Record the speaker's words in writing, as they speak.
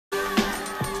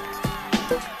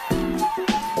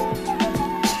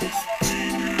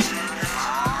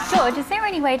George, is there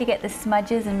any way to get the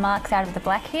smudges and marks out of the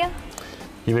black here?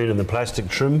 You mean in the plastic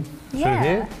trim through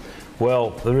here? Well,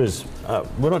 there is.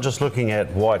 We're not just looking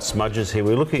at white smudges here,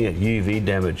 we're looking at UV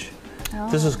damage.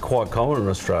 This is quite common in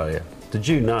Australia. Did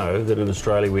you know that in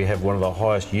Australia we have one of the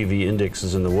highest UV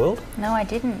indexes in the world? No, I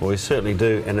didn't. Well, we certainly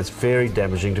do, and it's very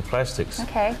damaging to plastics.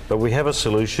 Okay. But we have a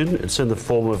solution. It's in the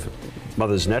form of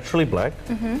Mother's Naturally Black,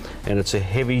 and it's a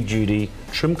heavy-duty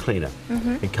trim cleaner.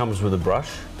 It comes with a brush.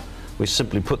 We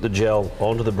simply put the gel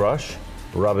onto the brush,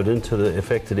 rub it into the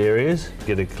affected areas,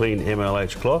 get a clean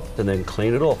MLH cloth, and then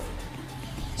clean it off.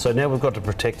 So now we've got to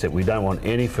protect it. We don't want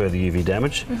any further UV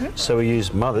damage, so we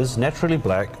use Mother's Naturally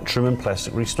Black Trim and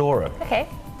Plastic Restorer. Okay.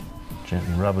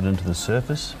 Gently rub it into the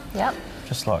surface. Yep.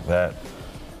 Just like that.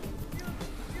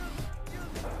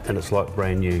 And it's like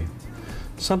brand new.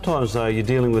 Sometimes though, you're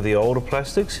dealing with the older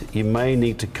plastics, you may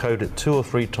need to coat it 2 or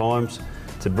 3 times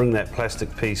to bring that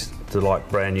plastic piece to like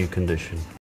brand new condition.